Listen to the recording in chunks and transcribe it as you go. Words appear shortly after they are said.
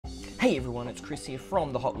Hey everyone, it's Chris here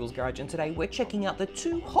from the Hot Wheels Garage, and today we're checking out the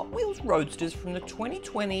two Hot Wheels Roadsters from the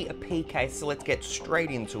 2020 PK, so let's get straight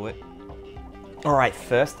into it. Alright,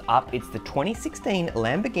 first up, it's the 2016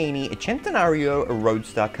 Lamborghini Centenario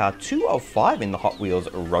Roadster Car 205 in the Hot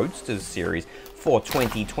Wheels Roadsters Series for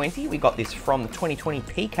 2020. We got this from the 2020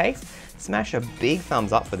 PK. Smash a big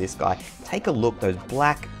thumbs up for this guy. Take a look, those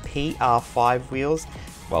black PR5 wheels.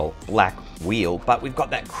 Well, black wheel, but we've got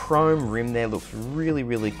that chrome rim there, looks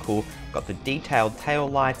really cool. Got the detailed tail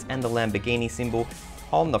lights and the Lamborghini symbol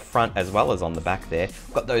on the front as well as on the back there.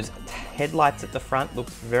 Got those headlights at the front,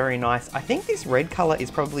 looks very nice. I think this red color is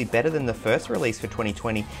probably better than the first release for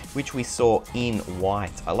 2020, which we saw in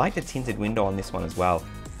white. I like the tinted window on this one as well.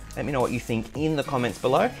 Let me know what you think in the comments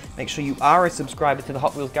below. Make sure you are a subscriber to the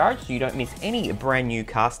Hot Wheels Garage so you don't miss any brand new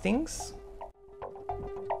castings.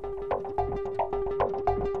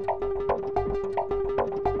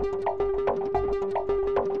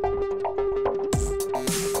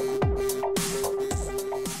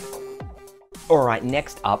 Alright,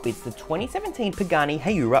 next up, it's the 2017 Pagani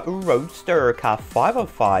Huayra Roadster Car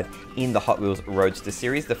 505 in the Hot Wheels Roadster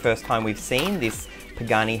Series. The first time we've seen this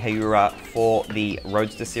Pagani Huayra for the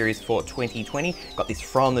Roadster Series for 2020. Got this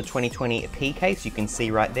from the 2020 PK, so you can see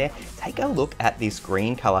right there. Take a look at this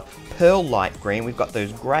green color, pearl light green. We've got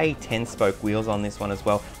those gray 10-spoke wheels on this one as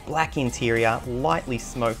well. Black interior, lightly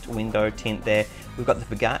smoked window tint there. We've got the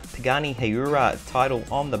Pagani Huayra title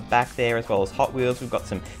on the back there, as well as Hot Wheels. We've got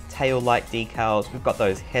some tail light decals. We've got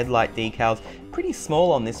those headlight decals. Pretty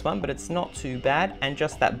small on this one, but it's not too bad. And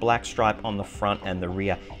just that black stripe on the front and the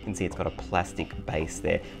rear. You can see it's got a plastic base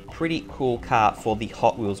there. Pretty cool car for the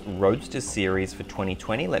Hot Wheels Roadsters Series for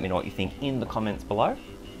 2020. Let me know what you think in the comments below.